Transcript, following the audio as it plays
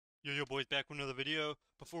Yo boys, back with another video.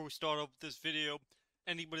 Before we start off with this video,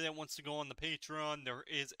 anybody that wants to go on the Patreon, there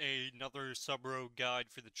is another sub-rogue guide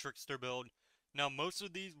for the Trickster build. Now most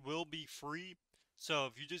of these will be free, so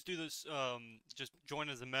if you just do this, just join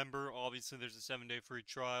as a member. Obviously there's a 7-day free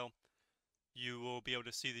trial. You will be able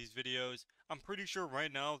to see these videos. I'm pretty sure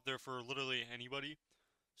right now they're for literally anybody,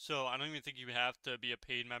 so I don't even think you have to be a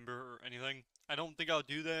paid member or anything. I don't think I'll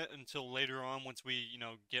do that until later on once we,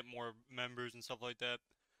 get more members and stuff like that.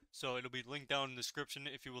 So it'll be linked down in the description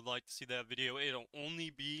if you would like to see that video. It'll only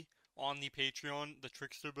be on the Patreon, the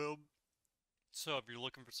Trickster build. So if you're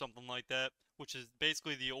looking for something like that, which is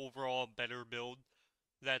basically the overall better build,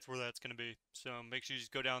 that's where that's going to be. So make sure you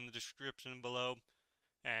just go down in the description below,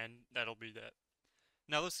 and that'll be that.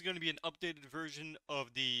 Now this is going to be an updated version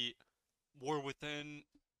of the War Within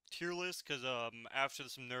tier list, because after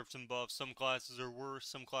some nerfs and buffs, some classes are worse,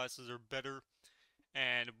 some classes are better,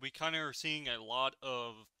 and we kind of are seeing a lot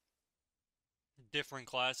of different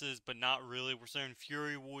classes, but not really. We're seeing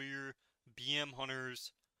Fury Warrior, BM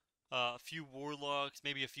Hunters, a few Warlocks,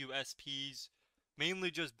 maybe a few SPs. Mainly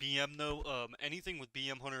just BM though. Anything with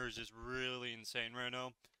BM Hunters is really insane right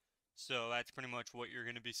now. So that's pretty much what you're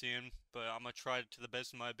going to be seeing. But I'm going to try to the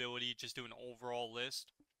best of my ability, just do an overall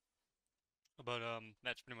list. But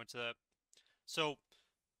that's pretty much that. So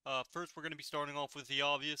first we're going to be starting off with the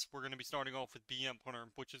obvious. We're going to be starting off with BM Hunter,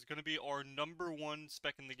 which is going to be our #1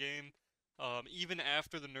 spec in the game. Even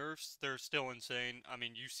after the nerfs, they're still insane. I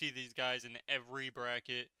mean, you see these guys in every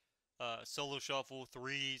bracket. Solo shuffle,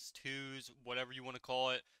 threes, twos, whatever you want to call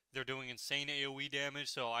it. They're doing insane AoE damage,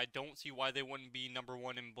 so I don't see why they wouldn't be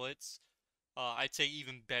 #1 in Blitz. I'd say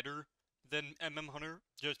even better than MM Hunter,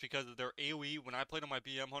 just because of their AoE. When I played on my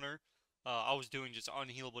BM Hunter, I was doing just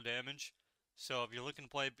unhealable damage. So if you're looking to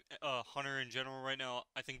play Hunter in general right now,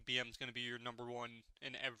 I think BM is going to be your #1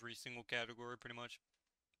 in every single category, pretty much.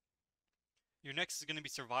 Your next is going to be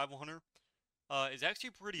Survival Hunter. Is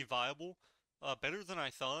actually pretty viable. Better than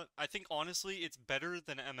I thought. I think honestly it's better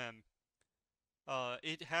than MM.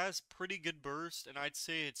 It has pretty good burst, and I'd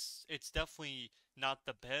say it's definitely not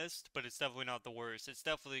the best, but it's definitely not the worst. It's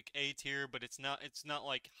definitely like A tier, but it's not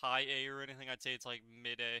like high A or anything. I'd say it's like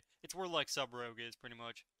mid A. It's where like Sub Rogue is pretty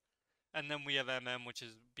much. And then we have MM, which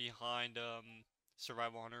is behind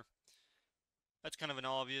Survival Hunter. That's kind of an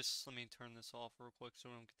obvious. Let me turn this off real quick so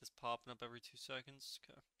we don't get this popping up every 2 seconds.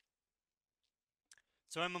 Okay.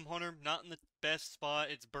 So MM Hunter, not in the best spot.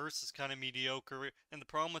 Its burst is kind of mediocre. And the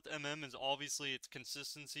problem with MM is obviously its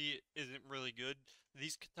consistency isn't really good.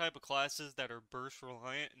 These type of classes that are burst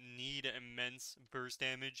reliant need immense burst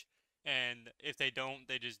damage. And if they don't,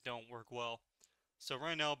 they just don't work well. So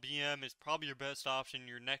right now, BM is probably your best option.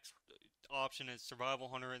 Your next option is Survival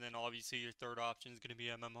Hunter. And then obviously your third option is going to be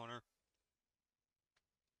MM Hunter.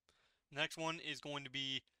 Next one is going to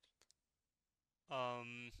be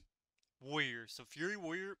um, Warrior. So Fury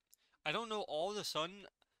Warrior, I don't know. All of a sudden,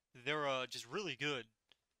 they're just really good.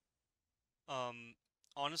 Um,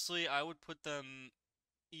 Honestly, I would put them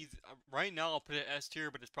either right now. I'll put it S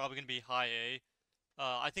tier, but it's probably gonna be high A.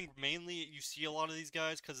 I think mainly you see a lot of these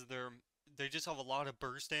guys because they just have a lot of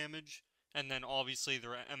burst damage, and then obviously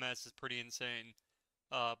their MS is pretty insane.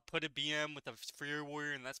 Put a BM with a Fury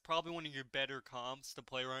Warrior, and that's probably one of your better comps to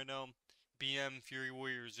play right now. BM Fury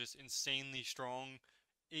Warrior is just insanely strong.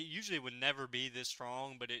 It usually would never be this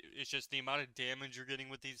strong, but it's just the amount of damage you're getting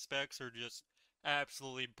with these specs are just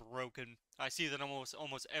absolutely broken. I see that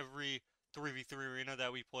almost every 3v3 arena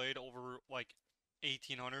that we played over like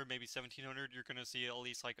 1800, maybe 1700, you're gonna see at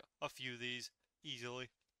least like a few of these easily.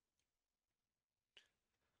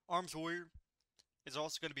 Arms Warrior is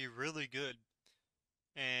also gonna be really good,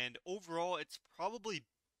 and overall it's probably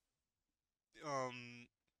um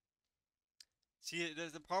see,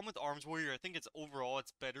 the problem with Arms Warrior, I think it's overall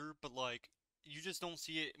it's better, but like you just don't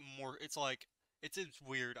see it more. It's like it's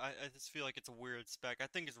weird. I just feel like it's a weird spec. I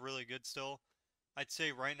think it's really good still. I'd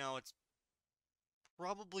say right now it's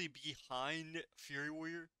probably behind Fury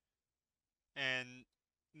Warrior and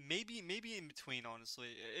maybe in between. Honestly,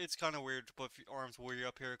 it's kind of weird to put Arms Warrior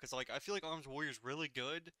up here because like I feel like Arms Warrior is really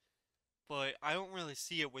good, but I don't really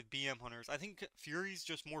see it with BM Hunters. I think Fury's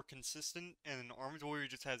just more consistent, and Arms Warrior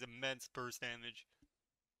just has immense burst damage.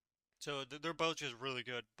 So they're both just really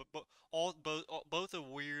good, but both the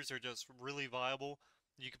warriors are just really viable.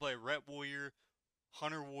 You can play Ret Warrior,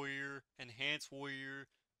 Hunter Warrior, Enhanced Warrior.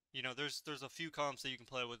 There's a few comps that you can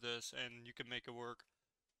play with this, and you can make it work.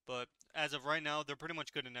 But as of right now, they're pretty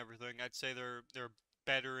much good in everything. I'd say they're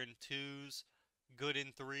better in twos, good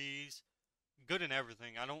in threes, good in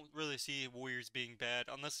everything. I don't really see Warriors being bad,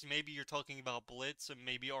 unless maybe you're talking about Blitz and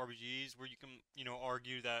maybe RBGs, where you can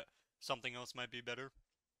argue that something else might be better.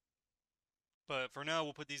 But for now,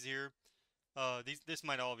 we'll put these here. This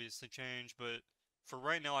might obviously change, but for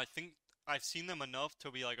right now, I think I've seen them enough to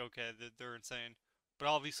be like, okay, they're insane. But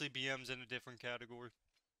obviously, BM's in a different category.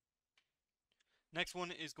 Next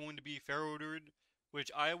one is going to be Pharaoh Druid, which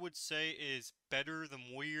I would say is better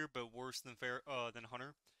than Warrior, but worse than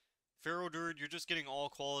Hunter. Pharaoh Druid, you're just getting all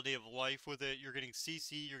quality of life with it. You're getting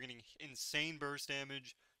CC, you're getting insane burst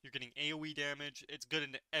damage, you're getting AoE damage. It's good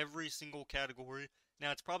in every single category.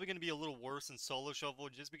 Now, it's probably going to be a little worse in solo shuffle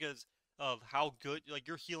just because of how good, like,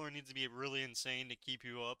 your healer needs to be really insane to keep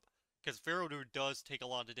you up. Because Pharaoh Druid does take a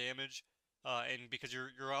lot of damage, and because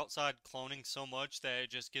you're outside cloning so much that it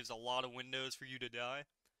just gives a lot of windows for you to die.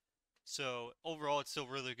 So, overall, it's still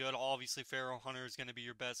really good. Obviously, Pharaoh Hunter is going to be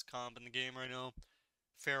your best comp in the game right now.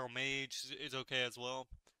 Pharaoh Mage is okay as well.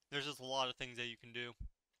 There's just a lot of things that you can do.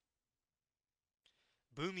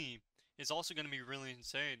 Boomy is also going to be really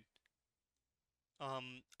insane.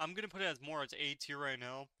 I'm going to put it as more as A tier right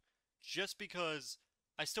now, just because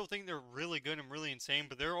I still think they're really good and really insane,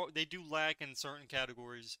 but they do lack in certain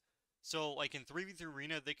categories. So, like in 3v3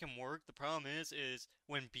 Arena, they can work. The problem is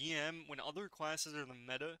when when other classes are in the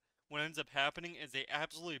meta, what ends up happening is they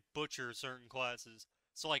absolutely butcher certain classes.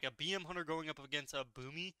 So, like a BM Hunter going up against a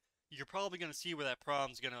Boomy, you're probably going to see where that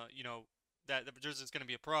problem's going to, that there's just going to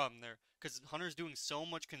be a problem there. Because Hunter's doing so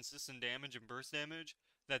much consistent damage and burst damage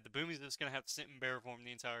that the Boomy's just going to have to sit in bear form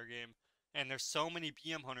the entire game. And there's so many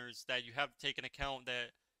BM Hunters that you have to take into account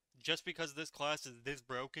that just because this class is this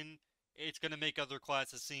broken, it's going to make other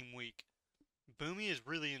classes seem weak. Boomy is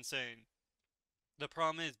really insane. The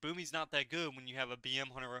problem is, Boomy's not that good when you have a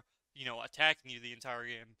BM Hunter, attacking you the entire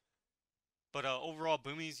game. But overall,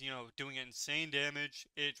 Boomy's, doing insane damage.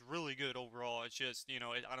 It's really good overall. It's just,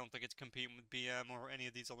 I don't think it's competing with BM or any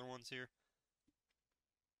of these other ones here.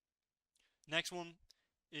 Next one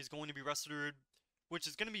is going to be Wrestle Druid, which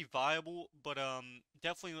is going to be viable, but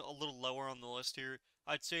definitely a little lower on the list here.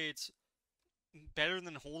 I'd say it's better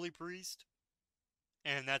than Holy Priest,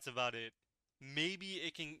 and that's about it. Maybe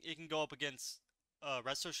it can go up against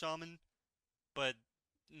Resto Shaman, but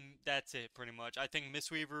that's it pretty much. I think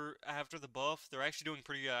Mistweaver after the buff, they're actually doing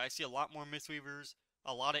pretty good. I see a lot more Mistweavers,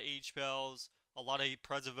 a lot of H-Spells, a lot of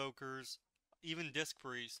Prez Evokers, even Disc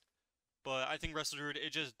Priest. But I think Wrestle Druid,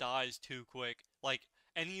 it just dies too quick. Like,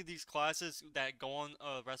 any of these classes that go on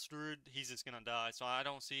Wrestle Druid, he's just gonna die. So I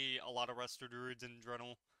don't see a lot of Wrestle Druids in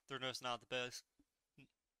Drenal. They're just not the best.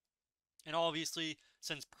 And obviously,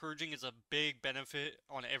 since purging is a big benefit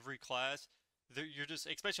on every class, you're just,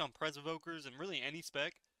 especially on Prez Evokers and really any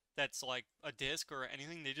spec that's like a disc or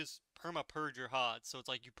anything, they just perma-purge your HOTS. So it's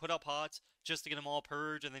like you put up HOTS just to get them all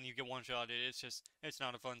purged and then you get one-shotted. It's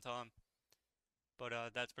not a fun time. But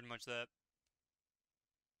that's pretty much that.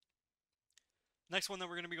 Next one that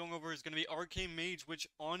we're going to be going over is going to be Arcane Mage, which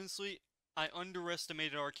honestly, I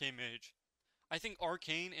underestimated Arcane Mage. I think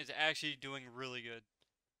Arcane is actually doing really good.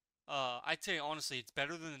 I'd say honestly, it's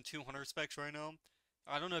better than the 200 specs right now.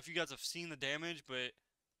 I don't know if you guys have seen the damage, but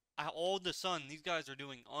all of a sudden, these guys are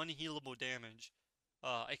doing unhealable damage.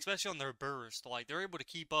 Especially on their burst. Like, they're able to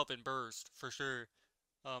keep up and burst, for sure.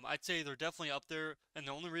 I'd say they're definitely up there, and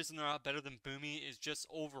the only reason they're not better than Boomy is just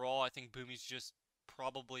overall, I think Boomy's just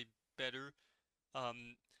probably better.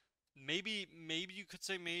 Um, maybe you could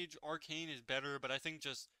say Mage Arcane is better, but I think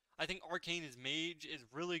Arcane is Mage is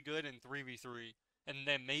really good in 3v3. And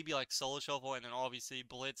then maybe like Solo Shuffle, and then obviously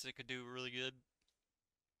Blitz it could do really good.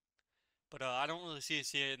 But I don't really see it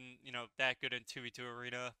getting, that good in 2v2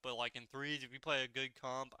 arena. But like in threes, if you play a good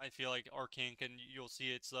comp, I feel like Arcane you'll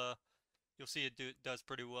see it does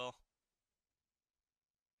pretty well.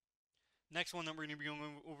 Next one that we're going to be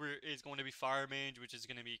going over is going to be Fire Mage, which is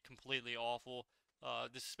going to be completely awful.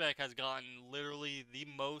 This spec has gotten literally the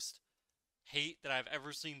most hate that I've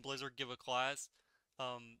ever seen Blizzard give a class.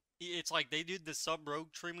 It's like they did the Sub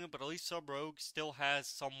Rogue treatment, but at least Sub Rogue still has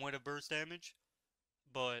somewhat of burst damage.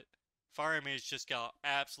 But Fire Mage just got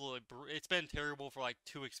absolutely. It's been terrible for like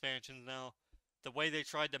 2 expansions now. The way they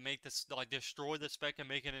tried to make this, like, destroy the spec and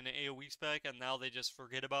make it an AoE spec, and now they just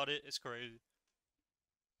forget about it. It's crazy.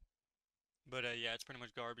 But yeah, it's pretty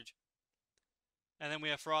much garbage. And then we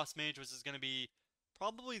have Frost Mage, which is going to be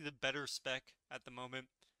probably the better spec at the moment.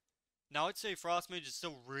 Now, I'd say Frost Mage is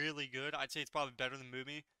still really good. I'd say it's probably better than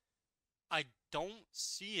Boomy. I don't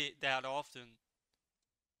see it that often.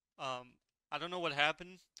 I don't know what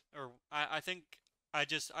happened, or I think I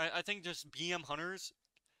think just BM Hunters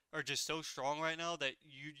are just so strong right now that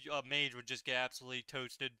Mage would just get absolutely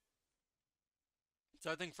toasted.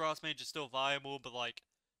 So I think Frost Mage is still viable, but like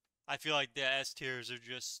I feel like the S tiers are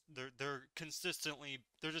just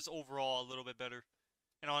they're just overall a little bit better.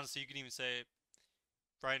 And honestly, you can even say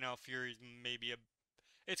right now Fury's maybe a.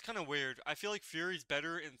 It's kind of weird. I feel like Fury's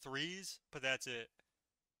better in threes, but that's it.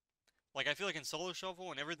 Like I feel like in solo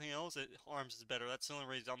shuffle and everything else, arms is better. That's the only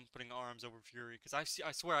reason I'm putting arms over Fury because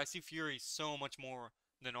I swear I see Fury so much more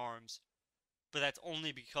than arms. But that's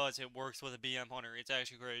only because it works with a BM hunter. It's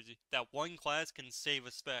actually crazy. That one class can save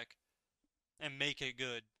a spec and make it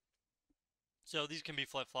good. So these can be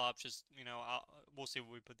flip flops. Just we'll see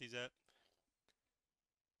what we put these at.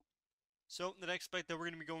 So the next spec that we're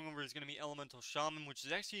going to be going over is going to be Elemental Shaman, which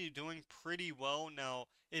is actually doing pretty well. Now,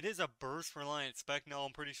 it is a burst reliant spec. Now,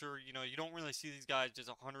 I'm pretty sure, you don't really see these guys just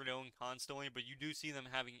 100 own constantly, but you do see them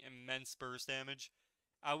having immense burst damage.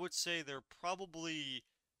 I would say they're probably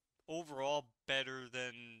overall better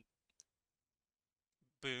than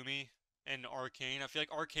Boomy and Arcane. I feel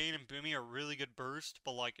like Arcane and Boomy are really good burst,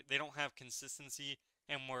 but like they don't have consistency,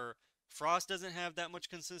 and where Frost doesn't have that much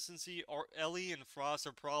consistency, or Ellie and Frost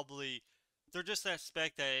are probably they're just that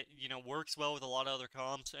spec that works well with a lot of other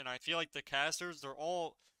comps, and I feel like the casters they're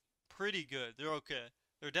all pretty good. They're okay.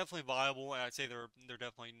 They're definitely viable, and I'd say they're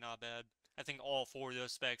definitely not bad. I think all four of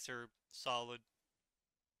those specs are solid.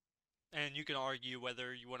 And you can argue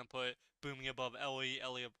whether you want to put Boomy above Ellie,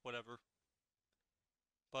 Ellie above whatever.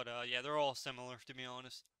 But yeah, they're all similar to be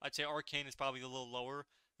honest. I'd say Arcane is probably a little lower,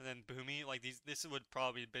 and then Boomy, like this would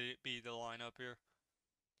probably be the lineup here.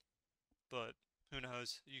 But who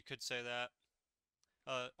knows? You could say that.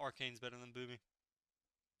 Arcane's better than Boomy.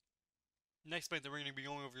 Next spec that we're going to be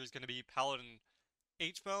going over is going to be Paladin.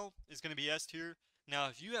 HPAL is going to be S tier. Now,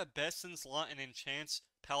 if you have Best in Slot and Enchants,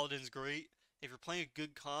 Paladin's great. If you're playing a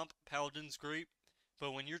good comp, Paladin's great.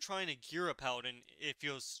 But when you're trying to gear a Paladin, it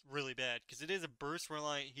feels really bad because it is a burst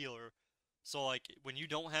reliant healer. So like when you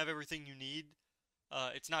don't have everything you need,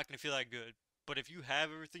 it's not going to feel that good. But if you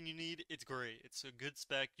have everything you need, it's great. It's a good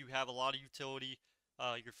spec. You have a lot of utility.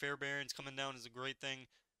 Your Fair Barons coming down is a great thing.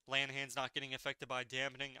 Land Hands not getting affected by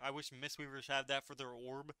dampening. I wish Mistweavers had that for their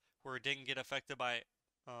orb, where it didn't get affected by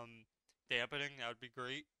dampening. That would be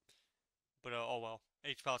great. But oh well.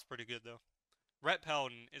 HPAL's pretty good though. Ret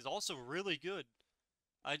Paladin is also really good.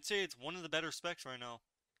 I'd say it's one of the better specs right now.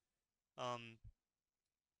 Um,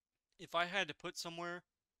 if I had to put somewhere,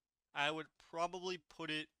 I would probably put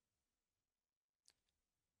it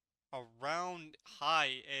around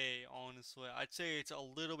high A, honestly. I'd say it's a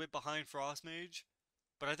little bit behind Frost Mage,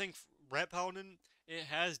 but I think Ret Paladin, it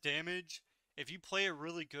has damage. If you play it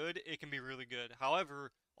really good, it can be really good.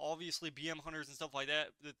 However, obviously BM Hunters and stuff like that,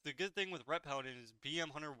 the good thing with Ret Paladin is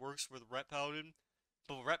BM Hunter works with Ret Paladin,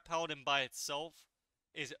 but Ret Paladin by itself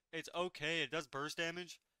it's okay. It does burst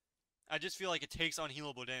damage. I just feel like it takes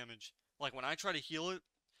unhealable damage. Like when I try to heal it,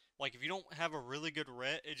 like if you don't have a really good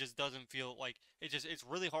ret, it just doesn't feel like it's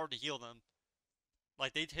really hard to heal them.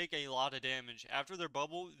 Like they take a lot of damage. After their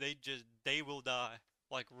bubble, they will die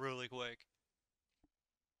like really quick.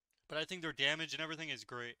 But I think their damage and everything is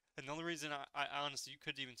great. And the only reason I honestly you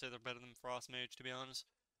could even say they're better than Frost Mage to be honest.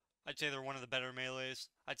 I'd say they're one of the better melees.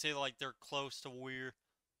 I'd say like they're close to Warrior,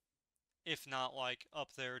 if not like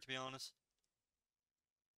up there to be honest.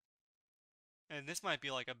 And this might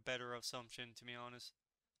be like a better assumption to be honest.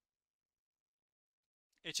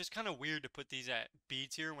 It's just kind of weird to put these at B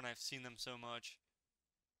tier when I've seen them so much.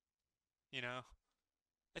 You know?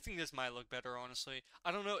 I think this might look better, honestly.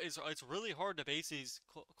 I don't know, it's really hard to base these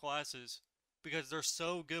classes because they're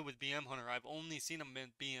so good with BM Hunter. I've only seen them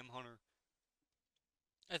in BM Hunter.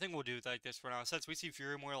 I think we'll do it like this for now. Since we see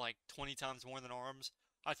Fury more like 20 times more than Arms,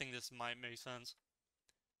 I think this might make sense.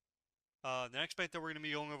 The next spec that we're going to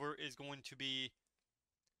be going over is going to be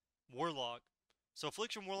Warlock. So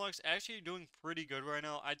Affliction Warlock's actually doing pretty good right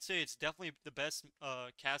now. I'd say it's definitely the best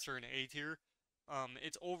caster in A tier.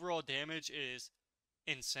 Its overall damage is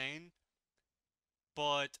insane.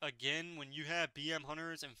 But again, when you have BM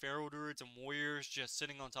Hunters and Feral Druids and Warriors just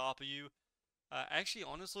sitting on top of you, actually,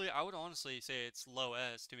 honestly, I would honestly say it's low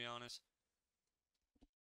S, to be honest.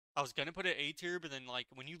 I was gonna put it A tier, but then like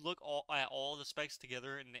when you look at all the specs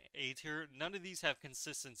together in the A tier, none of these have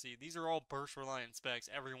consistency. These are all burst reliant specs,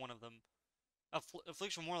 every one of them.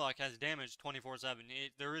 Affliction Warlock has damage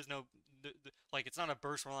 24/7. There is no like it's not a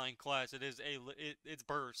burst reliant class. It's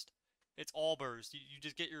burst. It's all burst. You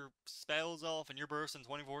just get your spells off and you're bursting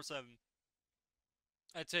 24/7.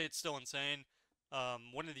 I'd say it's still insane.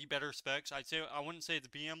 One of the better specs. I wouldn't say it's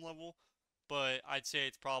BM level, but I'd say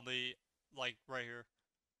it's probably like right here.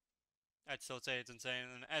 I'd still say it's insane,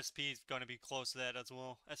 and SP is going to be close to that as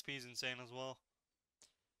well. SP is insane as well.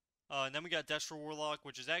 And then we got Destro Warlock,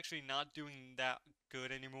 which is actually not doing that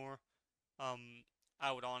good anymore.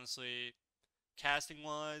 I would honestly, casting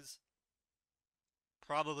wise,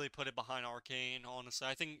 probably put it behind Arcane. Honestly,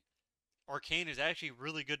 I think Arcane is actually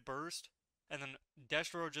really good burst, and then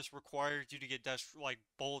Destro just requires you to get like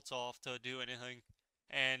bullets off to do anything.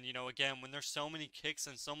 And you know, again, when there's so many kicks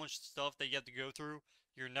and so much stuff that you have to go through,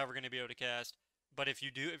 you're never gonna be able to cast. But if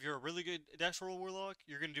you're a really good Destro Warlock,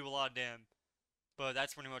 you're gonna do a lot of damage. But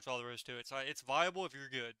that's pretty much all there is to it. So it's viable if you're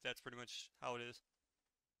good. That's pretty much how it is.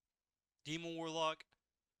 Demon Warlock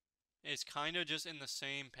is kind of just in the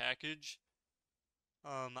same package.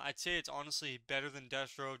 I'd say it's honestly better than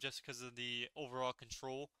Destro just because of the overall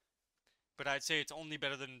control. But I'd say it's only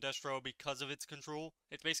better than Destro because of its control.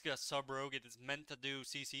 It's basically a sub rogue. It is meant to do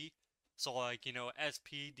CC. So like, you know,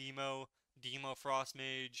 SP, Demo, Demo Frost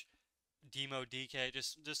Mage, Demo DK,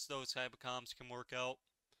 just those type of comps can work out.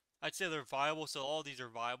 I'd say they're viable, so all these are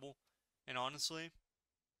viable. And honestly,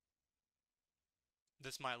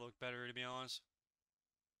 this might look better to be honest.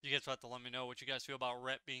 You guys have to let me know what you guys feel about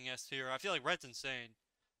Ret being S tier. I feel like Ret's insane.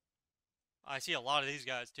 I see a lot of these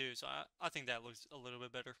guys too, so I think that looks a little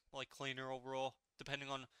bit better, like cleaner overall, depending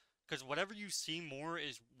on, because whatever you see more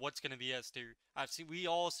is what's going to be S tier. We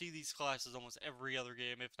all see these classes almost every other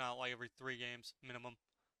game, if not like every 3 games minimum,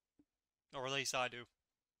 or at least I do.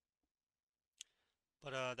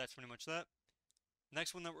 But that's pretty much that.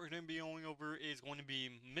 Next one that we're going to be going over is going to be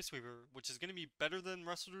Mistweaver, which is going to be better than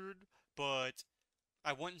Wrestler, but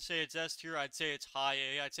I wouldn't say it's S tier. I'd say it's high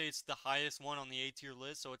A. I'd say it's the highest one on the A tier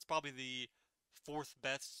list. So it's probably the fourth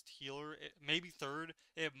best healer, maybe third.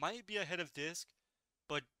 It might be ahead of Disc,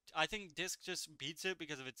 but I think Disc just beats it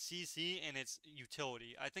because of its CC and its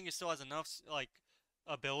utility. I think it still has enough like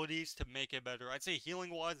abilities to make it better. I'd say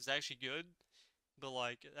healing wise it's actually good, but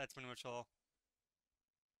like that's pretty much all.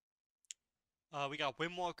 We got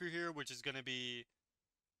Windwalker here, which is gonna be.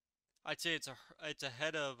 I'd say it's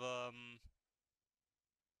ahead of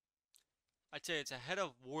I'd say it's ahead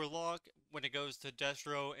of Warlock when it goes to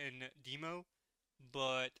Destro and Demo,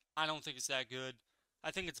 but I don't think it's that good.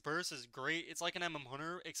 I think its burst is great. It's like an MM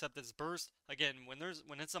Hunter, except its burst again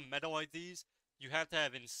when it's a meta like these, you have to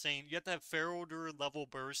have you have to have Feralder level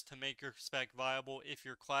burst to make your spec viable if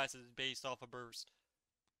your class is based off a burst.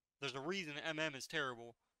 There's a reason MM is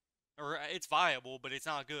terrible, or it's viable, but it's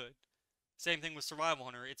not good. Same thing with Survival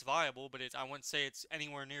Hunter. It's viable, but I wouldn't say it's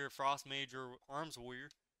anywhere near Frost Mage or Arms Warrior.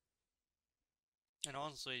 And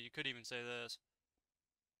honestly, you could even say this.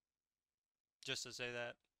 Just to say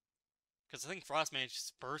that. Because I think Frost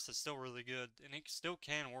Mage's burst is still really good, and it still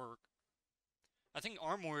can work. I think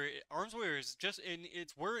Arms Warrior is just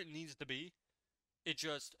it's where it needs to be. It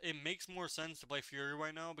makes more sense to play Fury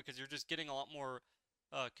right now because you're just getting a lot more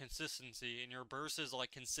consistency, and your burst is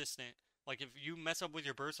like consistent. Like if you mess up with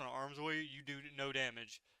your burst on Arms Warrior, you do no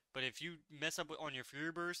damage. But if you mess up on your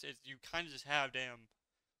Fury burst, you kind of just have damn.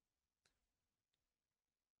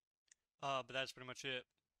 But that's pretty much it.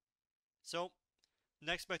 So,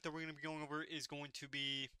 next spec that we're going to be going over is going to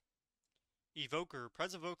be Evoker.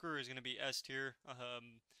 Pres Evoker is going to be S tier.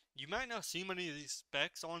 You might not see many of these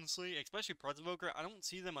specs, honestly, especially Pres Evoker. I don't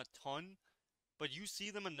see them a ton, but you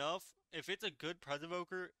see them enough. If it's a good Pres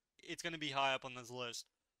Evoker, it's going to be high up on this list.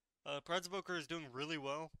 Pres Evoker is doing really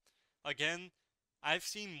well. Again, I've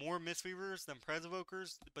seen more Mistweavers than Pres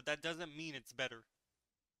Evokers, but that doesn't mean it's better.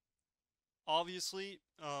 Obviously,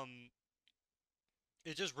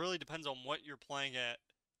 it just really depends on what you're playing at.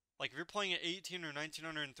 Like if you're playing at 18 or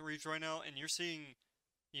 1903s right now and you're seeing,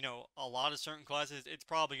 you know, a lot of certain classes, it's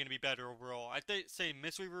probably going to be better overall. I'd say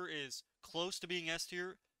Mistweaver is close to being S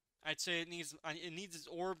tier. I'd say it needs its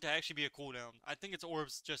orb to actually be a cooldown. I think its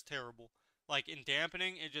orb's just terrible. Like in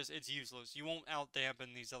dampening, it's useless. You won't out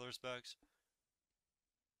dampen these other specs.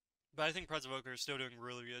 But I think Pres Evoker is still doing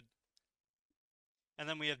really good. And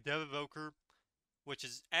then we have Dev Evoker, which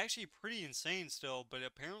is actually pretty insane still, but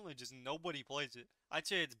apparently just nobody plays it. I'd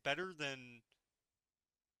say it's better than,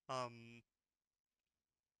 um,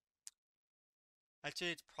 I'd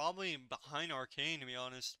say it's probably behind Arcane, to be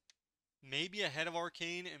honest. Maybe ahead of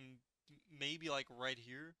Arcane and maybe like right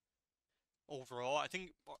here. Overall, I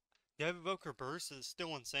think Dev Evoker Burst is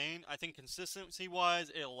still insane. I think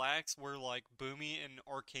consistency-wise, it lacks where like Boomy and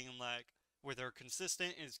Arcane lack. Where they're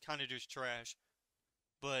consistent is kind of just trash.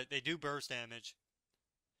 But they do burst damage.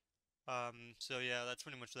 So yeah, that's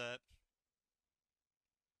pretty much that.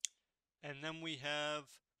 And then we have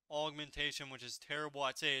Augmentation, which is terrible.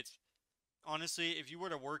 I'd say it's, honestly, if you were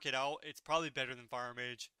to work it out, it's probably better than Fire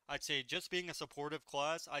Mage. I'd say just being a supportive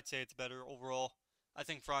class, I'd say it's better overall. I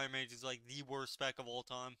think Fire Mage is like the worst spec of all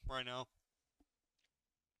time right now.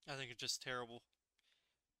 I think it's just terrible.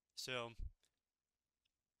 So,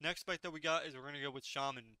 next spec that we got is we're going to go with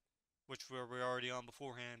Shaman, which we're already on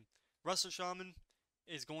beforehand. Wrestler Shaman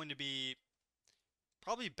is going to be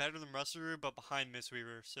probably better than Rustler, but behind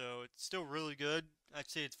Mistweaver. So it's still really good. I'd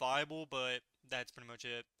say it's viable, but that's pretty much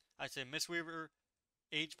it. I'd say Mistweaver,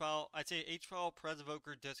 H-Pal. I'd say H-Pal,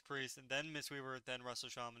 Presovoker, Disc Priest, and then Mistweaver, then Rustler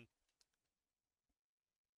Shaman.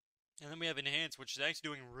 And then we have Enhance, which is actually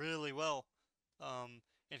doing really well. Um,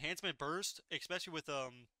 Enhancement Burst, especially with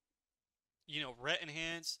Ret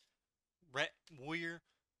Enhance, Ret Warrior.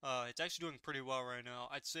 It's actually doing pretty well right now.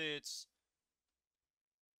 I'd say it's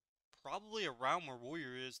probably around where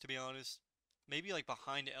Warrior is, to be honest. Maybe like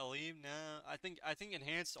behind LE. Nah, I think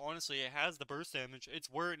Enhanced. Honestly, it has the burst damage. It's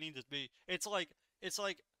where it needs to be. It's like a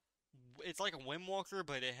Windwalker,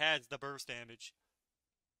 but it has the burst damage.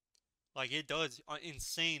 Like it does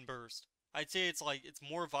insane burst. I'd say it's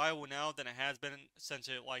more viable now than it has been since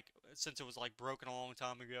it was like broken a long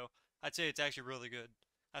time ago. I'd say it's actually really good.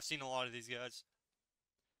 I've seen a lot of these guys,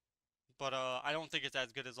 but I don't think it's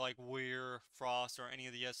as good as like Weir, Frost, or any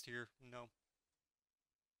of the S tier. No.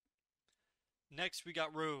 Next we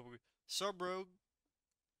got Rogue. Sub Rogue.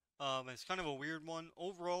 It's kind of a weird one.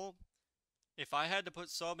 Overall, if I had to put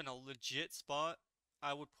Sub in a legit spot,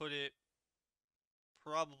 I would put it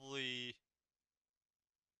probably.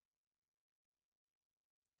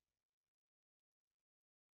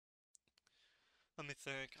 Let me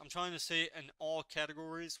think. I'm trying to say in all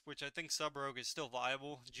categories, which I think Sub Rogue is still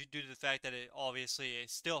viable due to the fact that it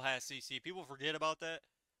still has CC. People forget about that.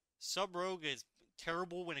 Sub Rogue is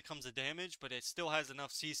terrible when it comes to damage, but it still has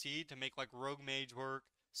enough CC to make like Rogue Mage work,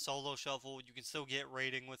 Solo Shuffle. You can still get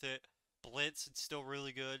rating with it. Blitz, it's still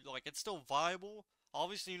really good. Like it's still viable.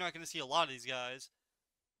 Obviously, you're not going to see a lot of these guys,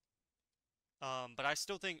 but I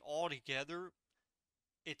still think altogether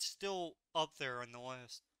it's still up there in the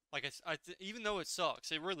list. Like even though it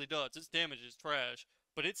sucks, it really does. Its damage is trash,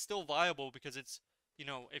 but it's still viable because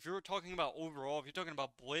if you're talking about overall, if you're talking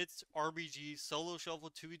about Blitz, RBG, Solo Shuffle,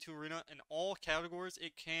 2v2 Arena, in all categories,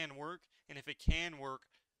 it can work. And if it can work,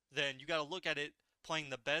 then you got to look at it playing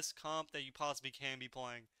the best comp that you possibly can be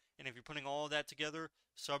playing. And if you're putting all of that together,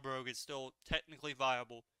 Sub Rogue is still technically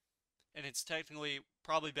viable. And it's technically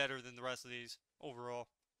probably better than the rest of these overall.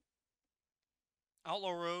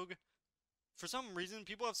 Outlaw Rogue, for some reason,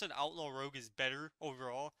 people have said Outlaw Rogue is better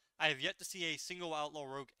overall. I have yet to see a single Outlaw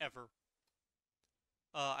Rogue ever.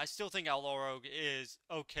 I still think Outlaw Rogue is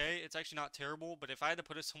okay. It's actually not terrible, but if I had to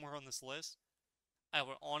put it somewhere on this list, I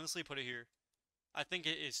would honestly put it here. I think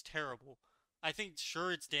it is terrible. I think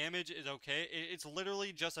sure its damage is okay. It's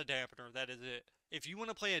literally just a dampener. That is it. If you want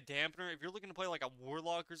to play a dampener, if you're looking to play like a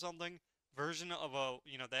Warlock or something version of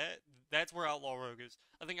that's where Outlaw Rogue is.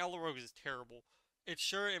 I think Outlaw Rogue is terrible.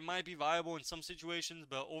 It might be viable in some situations,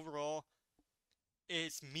 but overall,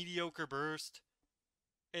 it's mediocre burst.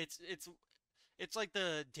 It's like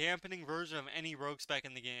the dampening version of any rogue spec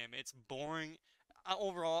in the game. It's boring.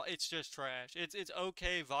 Overall, it's just trash. It's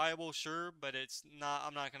okay, viable, sure, but it's not.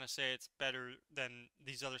 I'm not gonna say it's better than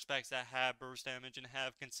these other specs that have burst damage and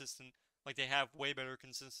have they have way better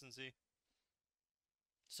consistency.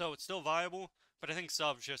 So it's still viable, but I think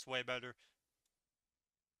sub's just way better.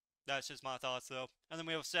 That's just my thoughts though. And then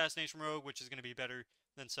we have Assassination Rogue, which is gonna be better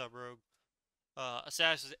than Sub Rogue.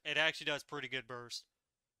 It actually does pretty good burst.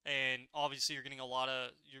 And obviously you're getting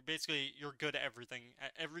you're good at everything.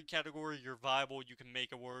 At every category you're viable, you can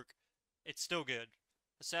make it work. It's still good.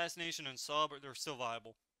 Assassination and Sub, they're still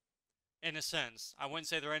viable. In a sense. I wouldn't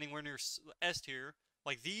say they're anywhere near S tier.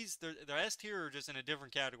 Like they're S tier or just in a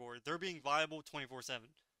different category. They're being viable 24/7.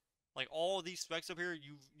 Like all these specs up here,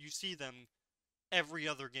 you see them every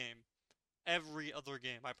other game. Every other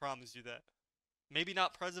game, I promise you that. Maybe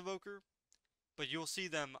not Presovoker, but you'll see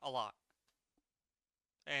them a lot.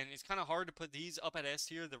 And it's kind of hard to put these up at S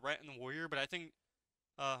tier, the Ret and the Warrior, but I think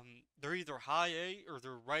they're either high A or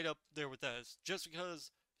they're right up there with S, just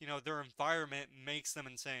because, their environment makes them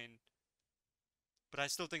insane. But I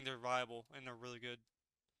still think they're viable and they're really good.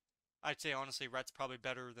 I'd say, honestly, Ret's probably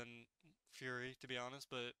better than Fury, to be honest,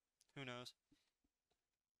 but who knows.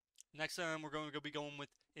 Next time we're going to be going with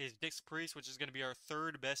is Disc Priest, which is going to be our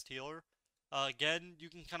third best healer. Again, you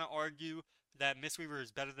can kind of argue that Mistweaver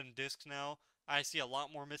is better than Disc now. I see a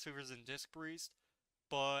lot more Mistweavers than Disc Priest,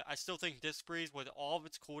 but I still think Disc Priest, with all of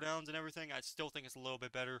its cooldowns and everything, I still think it's a little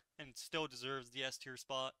bit better, and it still deserves the S tier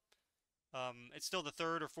spot. It's still the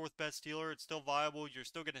third or fourth best healer. It's still viable. You're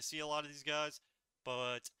still going to see a lot of these guys,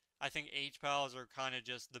 but I think H-Pals are kind of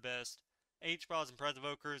just the best. H-Pals and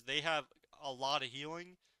Presovokers, they have a lot of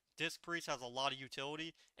healing. Disc Priest has a lot of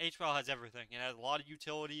utility. H-Pal has everything. It has a lot of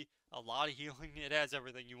utility, a lot of healing. It has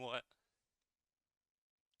everything you want.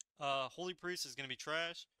 Holy Priest is going to be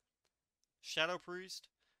trash. Shadow Priest.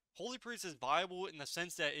 Holy Priest is viable in the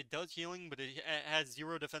sense that it does healing, but it has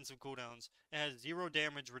 0 defensive cooldowns. It has 0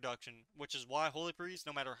 damage reduction, which is why Holy Priest,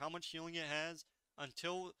 no matter how much healing it has,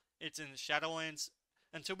 until it's in Shadowlands,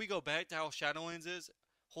 until we go back to how Shadowlands is,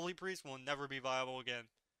 Holy Priest will never be viable again.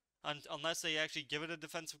 Unless they actually give it a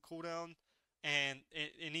defensive cooldown, and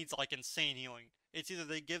it needs like insane healing. It's either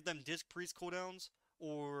they give them Disc Priest cooldowns,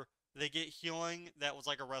 or they get healing that was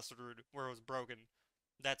like a Wrestle Root, where it was broken.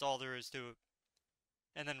 That's all there is to it.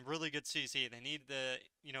 And then really good CC. They need the,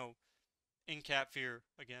 in-cap fear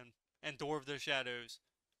again. And Door of the Shadows.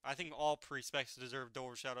 I think all pre-specs deserve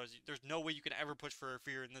Door of Shadows. There's no way you can ever push for a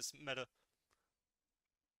fear in this meta.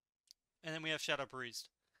 And then we have Shadow Priest.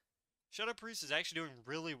 Shadow Priest is actually doing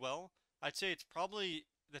really well. I'd say it's probably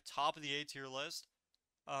the top of the A tier list.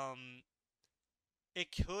 Um, it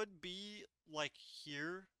could be like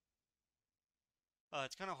here.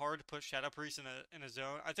 It's kind of hard to put Shadow Priest in a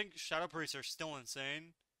zone. I think Shadow Priests are still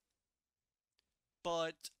insane,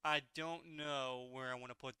 but I don't know where I want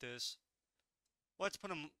to put this. Let's put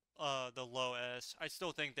them the low S. I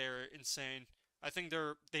still think they're insane. I think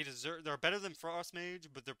they're better than Frost Mage,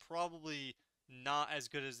 but they're probably not as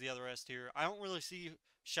good as the other S tier. I don't really see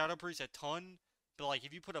Shadow Priest a ton, but like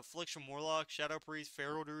if you put Affliction Warlock, Shadow Priest,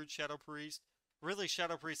 Feral Druid, Shadow Priest, really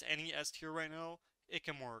Shadow Priest any S tier right now, it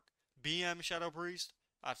can work. BM Shadow Priest,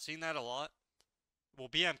 I've seen that a lot. Well,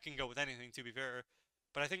 BM can go with anything, to be fair.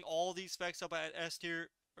 But I think all these specs up at S tier,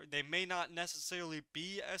 they may not necessarily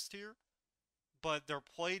be S tier, but they're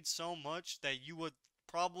played so much that you would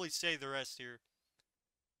probably say they're S tier.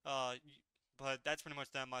 But that's pretty much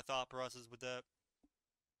my thought process with that.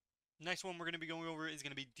 Next one we're going to be going over is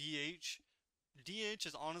going to be DH. DH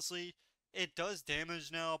is honestly, it does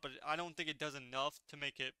damage now, but I don't think it does enough to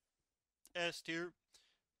make it S tier.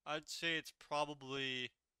 I'd say it's probably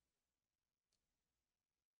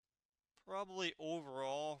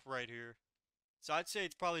overall right here. So I'd say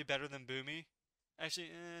it's probably better than Boomy. Actually,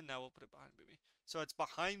 no, we'll put it behind Boomy. So it's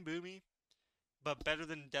behind Boomy, but better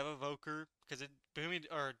than Devoker because Boomy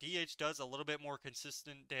or DH does a little bit more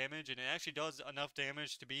consistent damage, and it actually does enough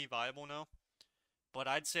damage to be viable now. But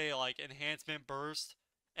I'd say like Enhancement, Burst,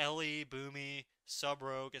 Ellie, Boomy, Sub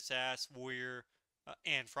Rogue, Assass, Warrior,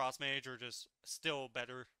 and Frost Mage are just still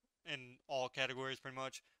better in all categories pretty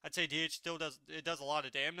much. I'd say DH still does a lot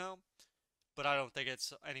of damn now, but I don't think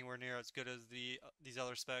it's anywhere near as good as these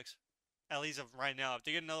other specs. At least of right now. If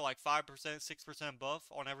they get another like 5%, 6% buff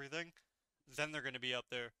on everything, then they're going to be up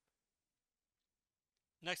there.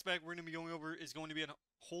 Next spec we're going to be going over is going to be an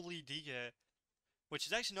Holy DK, which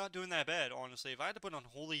is actually not doing that bad, honestly. If I had to put on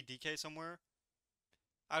Holy DK somewhere,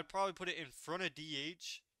 I'd probably put it in front of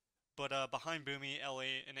DH, but behind Boomy,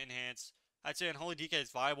 LA, and Enhance. I'd say Unholy DK is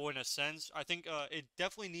viable in a sense. I think it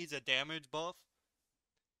definitely needs a damage buff.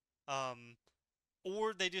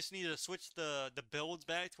 Or they just need to switch the builds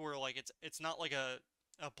back to where like it's not like a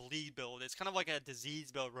bleed build. It's kind of like a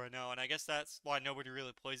disease build right now, and I guess that's why nobody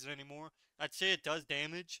really plays it anymore. I'd say it does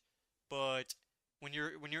damage, but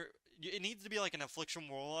it needs to be like an Affliction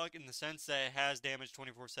Warlock in the sense that it has damage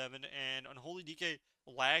 24/7, and Unholy DK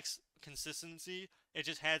lacks consistency. It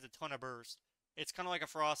just has a ton of burst. It's kind of like a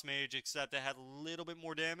Frost Mage, except it had a little bit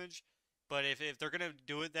more damage. But if they're gonna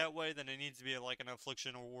do it that way, then it needs to be like an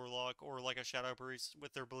Affliction or Warlock or like a Shadow Priest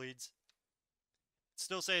with their bleeds.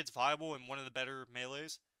 Still say it's viable in one of the better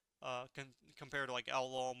melees, compared to like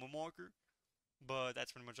Outlaw and Moonwalker. But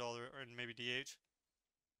that's pretty much all there, and maybe DH.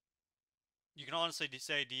 You can honestly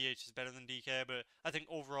say DH is better than DK, but I think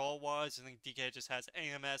overall wise, I think DK just has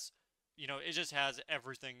AMS. It just has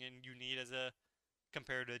everything and you need as a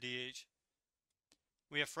compared to DH.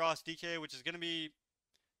 We have Frost DK, which is going to be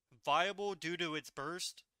viable due to its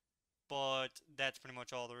burst, but that's pretty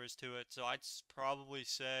much all there is to it. So I'd probably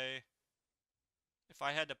say, if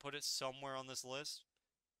I had to put it somewhere on this list,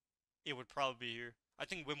 it would probably be here. I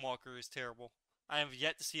think Windwalker is terrible. I have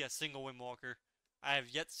yet to see a single Windwalker. I have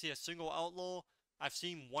yet to see a single Outlaw. I've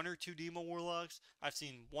seen 1 or 2 Demo Warlocks. I've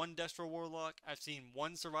seen 1 Destro Warlock. I've seen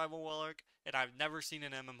 1 Survival Warlock. And I've never seen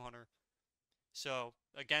an MM Hunter. So,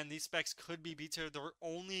 again, these specs could be B-tier. They're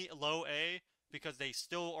only low A because they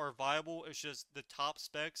still are viable. It's just the top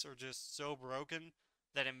specs are just so broken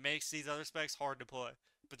that it makes these other specs hard to play.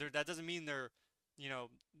 But that doesn't mean their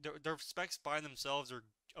specs by themselves are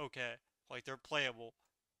okay. Like, they're playable.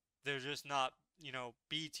 They're just not,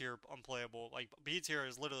 B-tier unplayable. Like, B-tier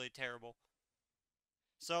is literally terrible.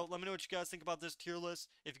 So, let me know what you guys think about this tier list.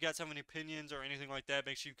 If you guys have any opinions or anything like that,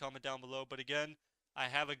 make sure you comment down below. But again, I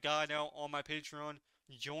have a guide out on my Patreon.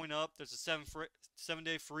 Join up. There's a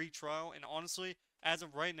 7-day free trial. And honestly, as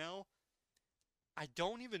of right now, I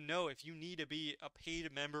don't even know if you need to be a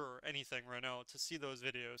paid member or anything right now to see those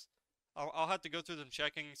videos. I'll have to go through them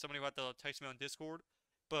checking. Somebody will have to text me on Discord.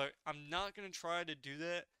 But I'm not going to try to do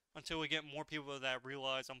that until we get more people that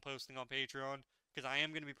realize I'm posting on Patreon. Because I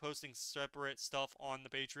am going to be posting separate stuff on the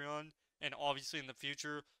Patreon. And obviously in the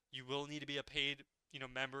future, you will need to be a paid,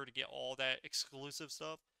 member to get all that exclusive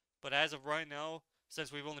stuff. But as of right now,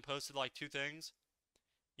 since we've only posted like 2 things,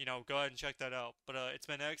 go ahead and check that out. But it's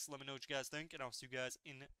been X. Let me know what you guys think, and I'll see you guys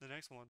in the next one.